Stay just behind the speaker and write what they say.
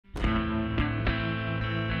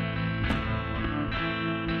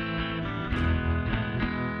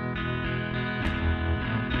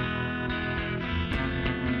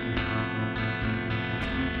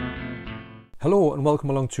Hello and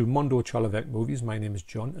welcome along to Mondo Chalovek Movies. My name is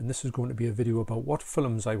John and this is going to be a video about what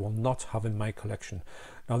films I will not have in my collection.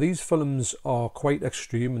 Now these films are quite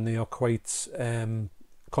extreme and they are quite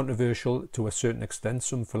controversial to a certain extent.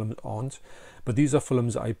 Some films aren't, but these are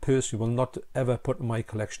films that I personally will not ever put in my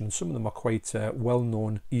collection. Some of them are quite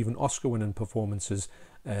well-known, even Oscar-winning performances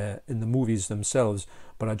in the movies themselves,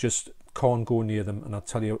 but I just can't go near them, and I'll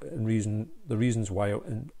tell you the reasons why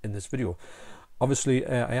in this video. Obviously,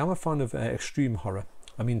 I am a fan of extreme horror.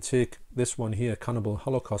 I mean, take this one here, Cannibal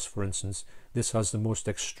Holocaust, for instance. This has the most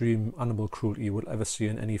extreme animal cruelty you will ever see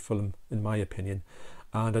in any film, in my opinion.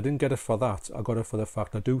 And I didn't get it for that. I got it for the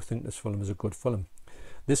fact I do think this film is a good film.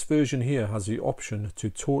 This version here has the option to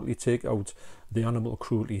totally take out the animal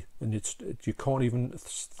cruelty, and you can't even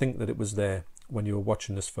think that it was there when you were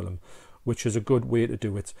watching this film, which is a good way to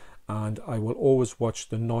do it. And I will always watch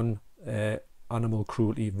the animal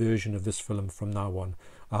cruelty version of this film from now on.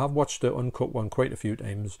 I have watched the uncut one quite a few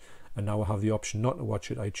times, and now I have the option not to watch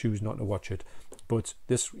it. I choose not to watch it, but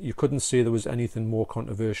this, you couldn't say there was anything more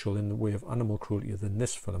controversial in the way of animal cruelty than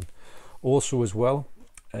this film. Also as well,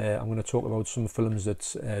 I'm going to talk about some films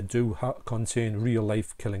that do contain real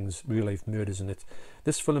life killings, real life murders in it.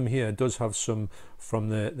 This film here does have some from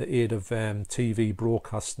the aid of TV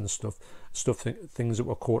broadcasts and things that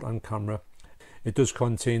were caught on camera. It does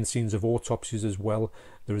contain scenes of autopsies as well.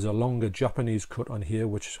 There is a longer Japanese cut on here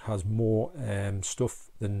which has more stuff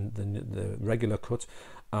than the regular cut,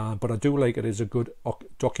 but I do like it as a good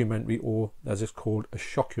documentary, or as it's called, a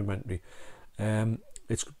shockumentary.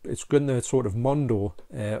 It's good in the sort of Mondo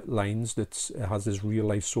lines that has this real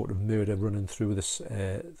life sort of murder running through this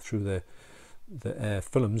through the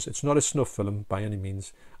films. It's not a snuff film by any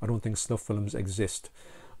means. I don't think snuff films exist,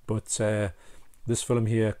 but this film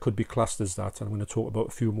here could be classed as that, and I'm going to talk about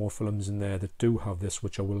a few more films in there that do have this,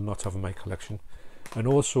 which I will not have in my collection. And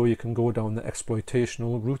also you can go down the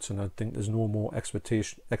exploitational route, and I think there's no more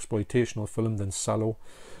exploitational film than Salò.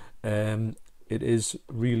 It is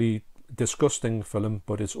really disgusting film,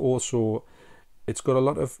 but it's got a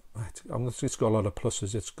lot of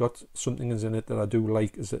pluses. It's got something in it that I do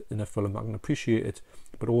like as in a film. I can appreciate it,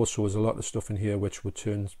 but also there's a lot of stuff in here which would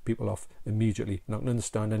turn people off immediately, and I can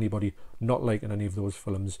understand anybody not liking any of those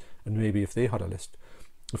films. And maybe if they had a list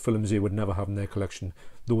of films they would never have in their collection,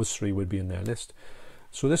 those three would be in their list.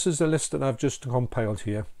 So this is the list that I've just compiled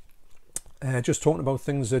here, just talking about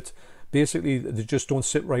things that basically they just don't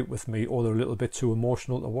sit right with me, or they're a little bit too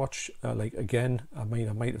emotional to watch. Like again, I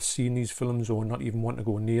might have seen these films or not even want to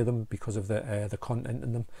go near them because of the content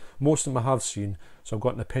in them. Most of them I have seen, so I've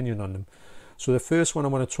got an opinion on them. So the first one I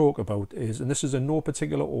want to talk about is, and this is in no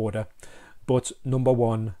particular order, but number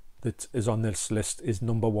one that is on this list is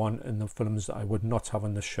number one in the films that I would not have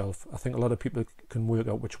on this shelf. I think a lot of people can work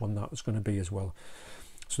out which one that is going to be as well.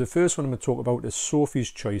 So the first one I'm going to talk about is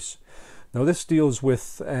Sophie's Choice. Now this deals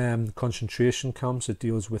with concentration camps. It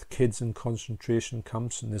deals with kids in concentration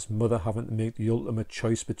camps and this mother having to make the ultimate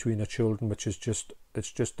choice between her children, which is just,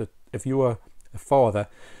 it's just that if you were a father,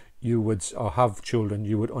 you would, or have children,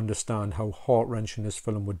 you would understand how heart-wrenching this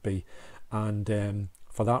film would be. And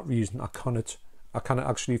for that reason, I cannot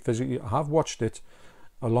actually physically, I have watched it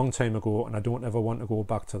a long time ago and I don't ever want to go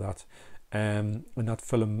back to that. And that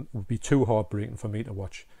film would be too heartbreaking for me to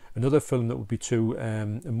watch. Another film that would be too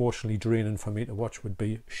emotionally draining for me to watch would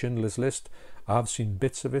be Schindler's List. I have seen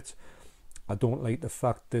bits of it. I don't like the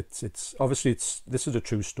fact that it's obviously this is a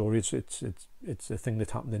true story. It's a thing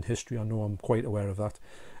that happened in history. I know, I'm quite aware of that,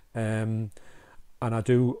 and I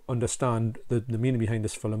do understand the meaning behind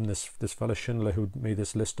this film. This fella Schindler, who made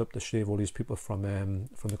this list up to save all these people from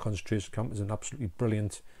the concentration camp, is an absolutely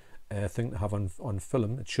brilliant thing to have on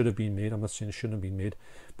film. It should have been made. I'm not saying it shouldn't have been made,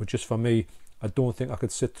 but just for me, I don't think I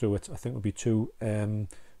could sit through it. I think it would be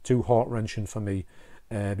too heart-wrenching for me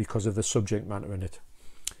because of the subject matter in it.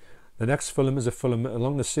 The next film is a film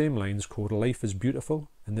along the same lines called Life is Beautiful,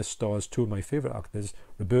 and this stars two of my favourite actors,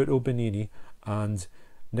 Roberto Benigni and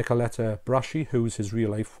Nicoletta Braschi, who's his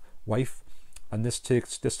real-life wife. And this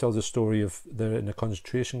tells a story of they're in a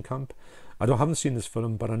concentration camp. I haven't seen this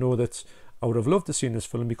film, but I know that I would have loved to see this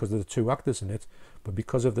film because of the two actors in it, but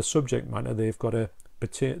because of the subject matter, they've got to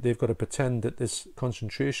pretend that this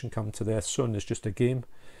concentration camp to their son is just a game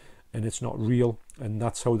and it's not real, and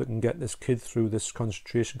that's how they can get this kid through this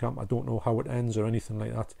concentration camp. I don't know how it ends or anything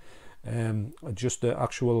like that. Just the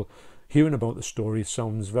actual hearing about the story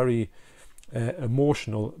sounds very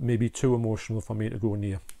emotional, maybe too emotional for me to go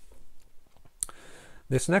near.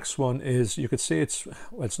 This next one is, you could say it's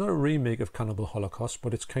not a remake of Cannibal Holocaust,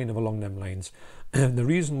 but it's kind of along them lines. And the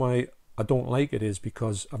reason why I don't like it is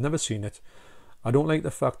because I've never seen it. I don't like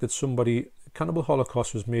the fact that Cannibal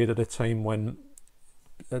Holocaust was made at a time when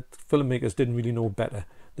filmmakers didn't really know better.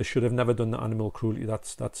 They should have never done the animal cruelty.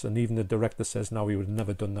 And even the director says now he would have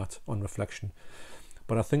never done that on reflection.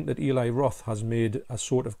 But I think that Eli Roth has made a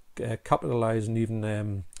sort of capitalised and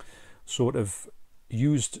even sort of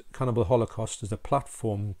used Cannibal Holocaust as a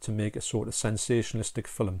platform to make a sort of sensationalistic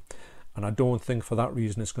film. And I don't think for that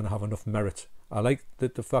reason it's going to have enough merit. I like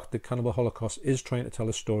the fact that Cannibal Holocaust is trying to tell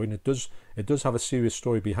a story, and it does have a serious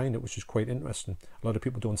story behind it, which is quite interesting. A lot of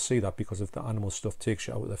people don't see that because of the animal stuff takes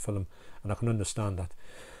you out of the film, and I can understand that.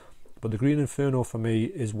 But The Green Inferno for me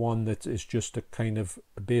is one that is just a kind of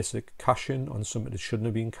a basic cash in on something that shouldn't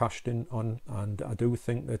have been cashed in on, and I do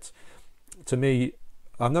think that, to me,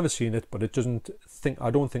 I've never seen it, but I don't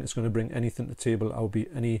think it's going to bring anything to the table. I'll be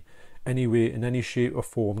any way, in any shape or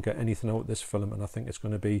form, get anything out of this film, and I think it's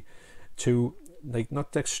going to be too, like,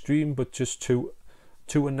 not extreme, but just too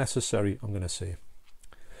unnecessary, I'm going to say.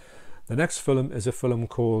 The next film is a film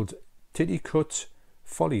called Titicut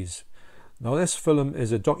Follies. Now, this film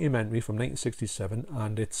is a documentary from 1967,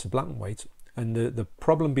 and it's black and white. And the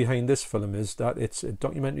problem behind this film is that it's a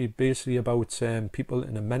documentary basically about people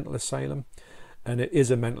in a mental asylum. And it is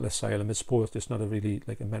a mental asylum. It's not really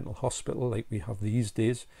like a mental hospital like we have these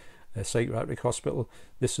days, a psychiatric hospital.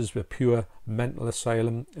 This is a pure mental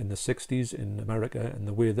asylum in the 60s in America, and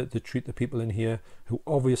the way that they treat the people in here who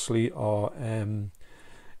obviously are,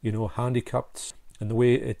 handicapped. And the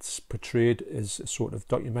way it's portrayed is a sort of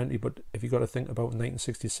documentary. But if you've got to think about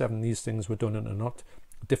 1967, these things were done in a not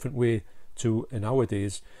different way to in our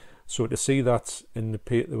days. So to see that in the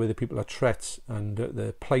way the people are treated and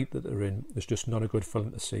the plight that they're in is just not a good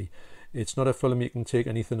film to see. It's not a film you can take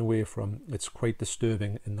anything away from. It's quite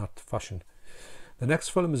disturbing in that fashion. The next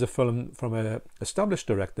film is a film from an established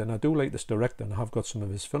director, and I do like this director, and I have got some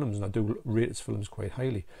of his films, and I do rate his films quite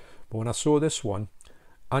highly. But when I saw this one,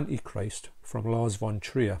 Antichrist, from Lars von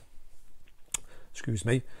Trier,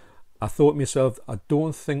 I thought to myself, I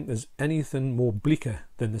don't think there's anything more bleaker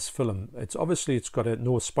than this film. It's got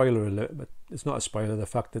no spoiler alert, but it's not a spoiler, the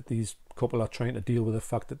fact that these couple are trying to deal with the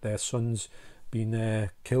fact that their son's been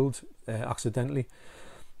killed accidentally,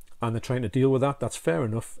 and they're trying to deal with that. That's fair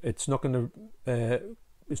enough. It's not going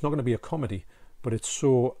to be a comedy, but it's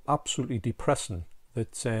so absolutely depressing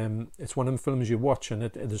that it's one of them films you watch, and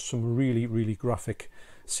there's some really, really graphic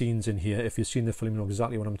scenes in here. If you've seen the film, you know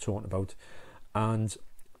exactly what I'm talking about. And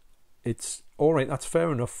it's all right, that's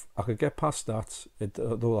fair enough. I could get past that,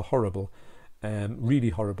 though they're horrible, really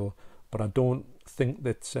horrible. But I don't think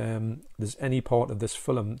that there's any part of this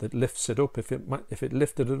film that lifts it up. If it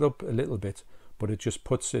lifted it up a little bit, but it just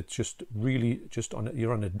puts it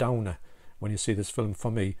you're on a downer when you see this film.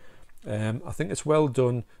 For me, I think it's well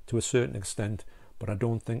done to a certain extent, but I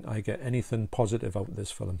don't think I get anything positive out of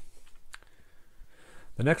this film.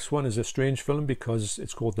 The next one is a strange film because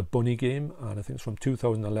it's called The Bunny Game, and I think it's from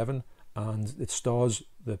 2011, and it stars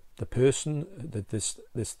the person that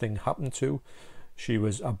this thing happened to. She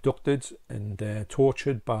was abducted and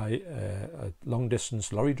tortured by a long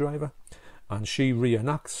distance lorry driver, and she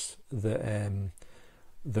reenacts the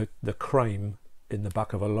crime in the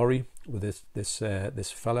back of a lorry with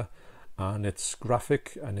this fella, and it's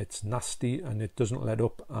graphic and it's nasty and it doesn't let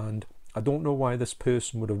up. And I don't know why this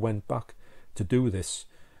person would have went back to do this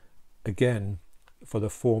again for the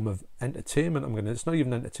form of entertainment. It's not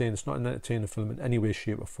even entertaining. It's not an entertaining film in any way,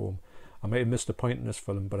 shape or form. I might have missed a point in this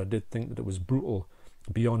film, but I did think that it was brutal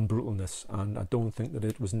beyond brutalness, and I don't think that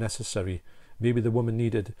it was necessary. Maybe the woman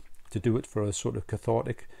needed to do it for a sort of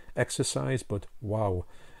cathartic exercise, but wow,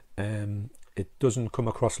 it doesn't come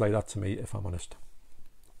across like that to me, if I'm honest.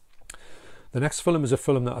 The next film is a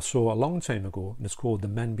film that I saw a long time ago, and it's called The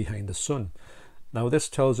Men Behind the Sun. Now, this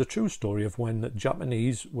tells a true story of when the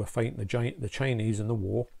Japanese were fighting the Chinese in the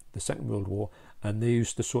war, the Second World War, and they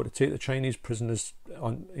used to sort of take the Chinese prisoners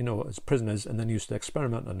on, as prisoners, and then used to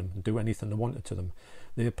experiment on them and do anything they wanted to them.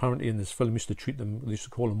 They apparently in this film used to treat them, they used to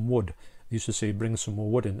call them wood. They used to say, bring some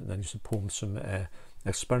more wood in, and then used to perform some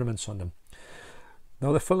experiments on them.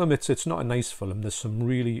 Now, the film, it's not a nice film. There's some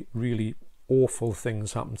really, really awful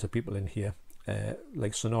things happen to people in here.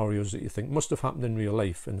 Like scenarios that you think must have happened in real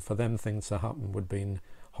life, and for them things to happen would have been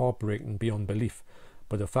heartbreaking beyond belief.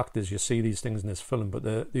 But the fact is, you see these things in this film. But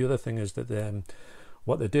the other thing is that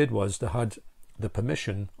what they did was they had the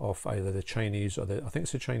permission of either the Chinese or I think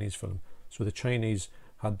it's a Chinese film. So the Chinese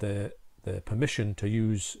had the permission to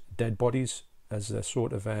use dead bodies as a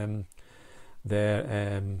sort of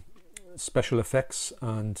their special effects.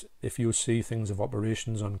 And if you see things of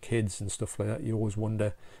operations on kids and stuff like that, you always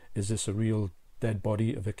wonder, is this a real dead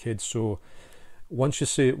body of a kid? So once you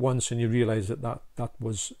see it once and you realize that that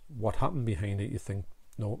was what happened behind it, you think,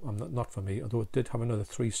 no, not for me. Although it did have another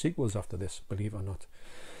 3 sequels after this, believe it or not.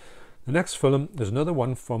 The next film, there's another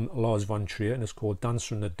one from Lars von Trier, and it's called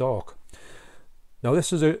Dancer in the Dark. Now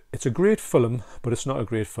it's a great film, but it's not a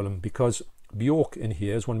great film because Björk in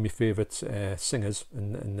here is one of my favourite singers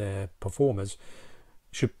and performers.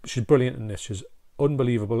 She's brilliant in this. She's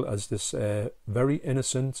unbelievable as this very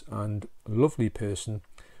innocent and lovely person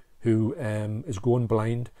who is going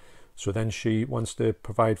blind. So then she wants to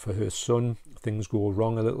provide for her son. Things go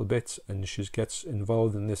wrong a little bit, and she gets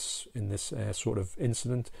involved in this sort of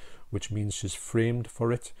incident, which means she's framed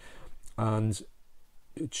for it. And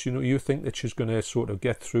it's, you know, you think that she's going to sort of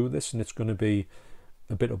get through this, and it's going to be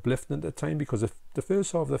a bit uplifting at the time, because the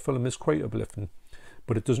first half of the film is quite uplifting,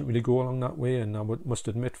 but it doesn't really go along that way. And I must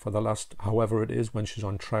admit, for the last however it is when she's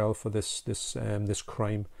on trial for this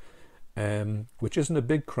crime, which isn't a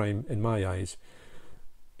big crime in my eyes,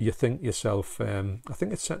 you think yourself, I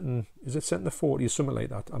think it's set in, is it set in the 40s, something like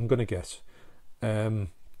that, I'm going to guess. I've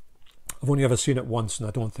only ever seen it once, and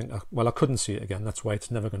I don't think, well, I couldn't see it again. That's why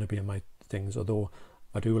it's never going to be in my things, although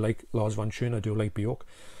I do like Lars von Trier, I do like Björk.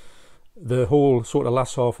 The whole sort of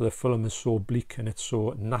last half of the film is so bleak and it's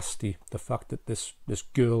so nasty. The fact that this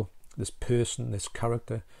girl, this person, this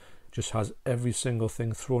character just has every single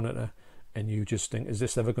thing thrown at her, and you just think, is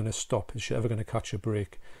this ever going to stop? Is she ever going to catch a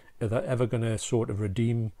break? Is that ever going to sort of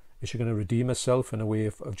redeem? Is she going to redeem herself in a way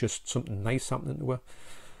of just something nice happening to her?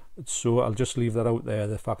 So I'll just leave that out there.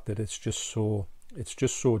 The fact that it's just so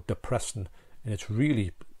depressing, and it's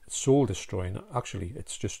really soul destroying. Actually,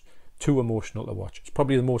 it's just too emotional to watch. It's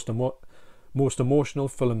probably the most emotional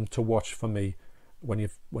film to watch for me. When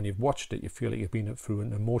you've watched it, you feel like you've been through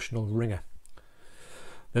an emotional ringer.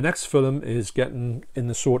 The next film is getting in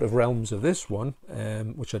the sort of realms of this one,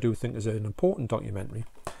 which I do think is an important documentary,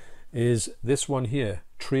 is this one here,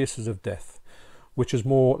 Traces of Death, which is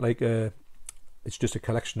more like it's just a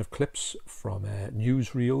collection of clips from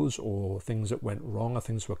newsreels or things that went wrong, or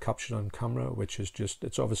things that were captured on camera, which is just,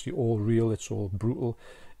 it's obviously all real, it's all brutal.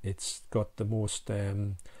 It's got the most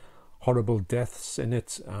horrible deaths in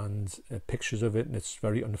it, and pictures of it, and it's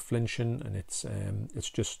very unflinching, and it's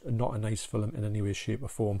just not a nice film in any way, shape or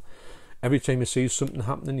form. Every time you see something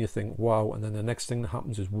happening, you think, wow, and then the next thing that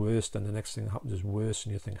happens is worse, and the next thing that happens is worse,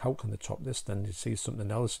 and you think, how can they top this? Then you see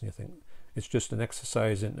something else, and you think, it's just an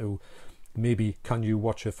exercise into maybe can you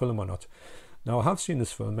watch a film or not. Now, I have seen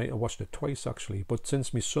this film, mate. I watched it twice actually, but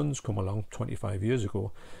since my son's come along 25 years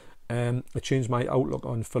ago, it changed my outlook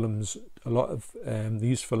on films. A lot of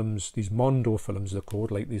these films, these Mondo films they're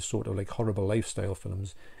called, like these sort of like horrible lifestyle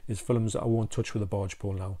films, is films that I won't touch with a barge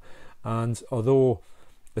pole now. And although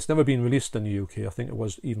it's never been released in the UK, I think it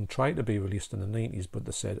was even tried to be released in the 90s, but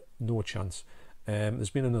they said no chance. There's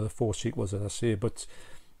been another 4 sequels, as I say, but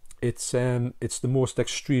it's the most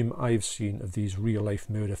extreme I've seen of these real life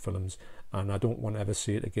murder films, and I don't want to ever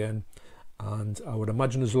see it again. And I would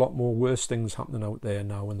imagine there's a lot more worse things happening out there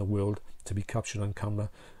now in the world to be captured on camera.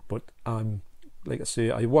 But like I say,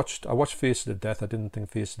 I watched Faces of Death. I didn't think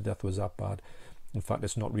Faces of Death was that bad. In fact,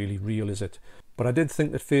 it's not really real, is it? But I did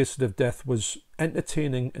think that Faces of Death was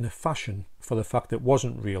entertaining in a fashion for the fact it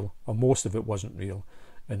wasn't real, or most of it wasn't real,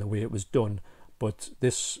 in the way it was done. But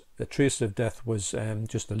the Traces of Death was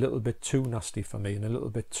just a little bit too nasty for me, and a little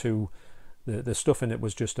bit too, the stuff in it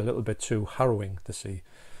was just a little bit too harrowing to see.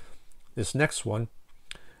 This next one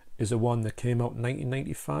is a one that came out in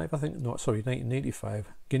 1995, I think. No, sorry, 1985.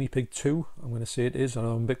 Guinea Pig 2, I'm going to say it is. And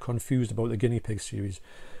I'm a bit confused about the Guinea Pig series.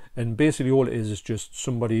 And basically all it is just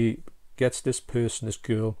somebody gets this person, this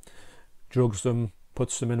girl, drugs them,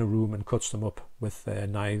 puts them in a room and cuts them up with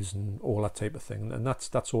knives and all that type of thing. And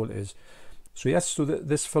that's all it is. So yes, so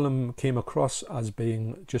this film came across as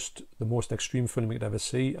being just the most extreme film you could ever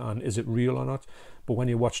see, and is it real or not? But when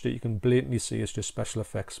you watched it, you can blatantly see it's just special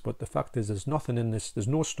effects. But the fact is, there's nothing in this, there's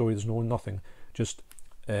no story, there's no nothing, just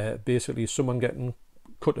basically someone getting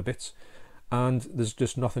cut to bits, and there's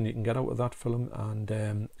just nothing you can get out of that film.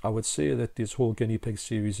 And I would say that this whole Guinea Pig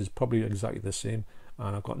series is probably exactly the same,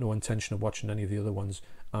 and I've got no intention of watching any of the other ones,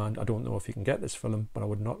 and I don't know if you can get this film, but I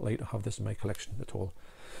would not like to have this in my collection at all.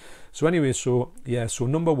 So anyway, so yeah, so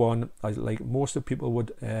number one, I like most of the people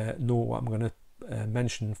would know what I'm going to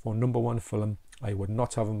mention for number one film. I would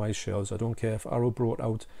not have on my shelves. I don't care if Arrow brought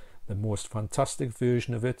out the most fantastic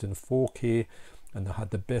version of it in 4K, and they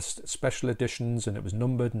had the best special editions, and it was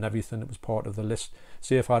numbered and everything. It was part of the list.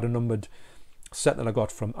 Say if I had a numbered set that I got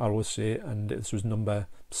from Arrow, say, and this was number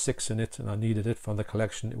 6 in it, and I needed it for the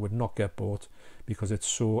collection, it would not get bought because it's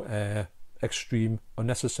so extreme,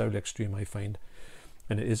 unnecessarily extreme, I find.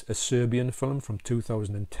 And it is a Serbian film from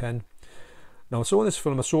 2010. Now I saw this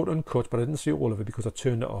film, I saw it uncut, but I didn't see all of it because I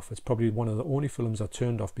turned it off. It's probably one of the only films I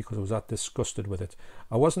turned off because I was that disgusted with it.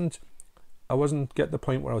 I wasn't get the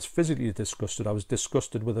point where I was physically disgusted. I was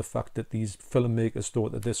disgusted with the fact that these filmmakers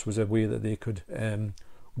thought that this was a way that they could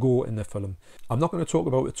go in the film. I'm not going to talk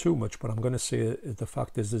about it too much, but I'm going to say the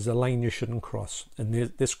fact is there's a line you shouldn't cross, and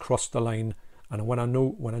this crossed the line. And when I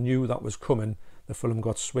knew that was coming, the film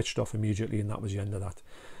got switched off immediately, and that was the end of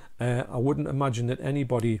that. I wouldn't imagine that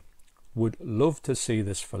anybody would love to see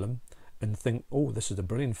this film and think, oh, this is a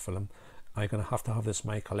brilliant film. I'm going to have this in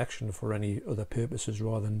my collection for any other purposes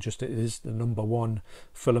rather than just it is the #1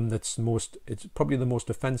 film that's it's probably the most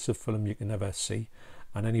offensive film you can ever see.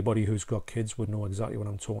 And anybody who's got kids would know exactly what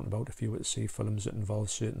I'm talking about if you were to see films that involve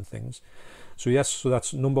certain things. So yes, so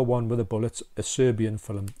that's #1 with a bullet, a Serbian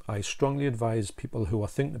film. I strongly advise people who are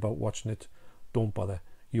thinking about watching it, don't bother.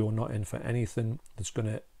 You're not in for anything that's going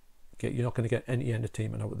to you're not going to get any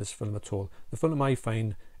entertainment out of this film at all. The film I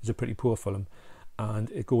find is a pretty poor film, and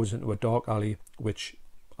it goes into a dark alley, which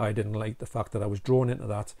I didn't like. The fact that I was drawn into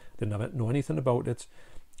that, didn't know anything about it.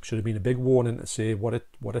 Should have been a big warning to say what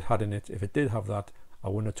it had in it. If it did have that, I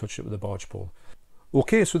wouldn't have touched it with a barge pole.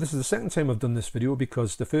 Okay, so this is the second time I've done this video,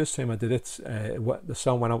 because the first time I did it, the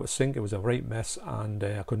sound went out of sync. It was a right mess, and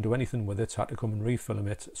I couldn't do anything with it. So I had to come and refilm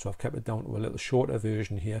it. So I've kept it down to a little shorter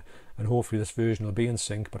version here, and hopefully this version will be in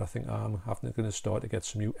sync. But I think I'm going to start to get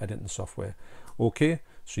some new editing software. Okay,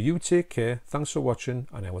 so you take care. Thanks for watching,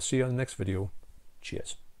 and I will see you on the next video.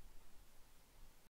 Cheers.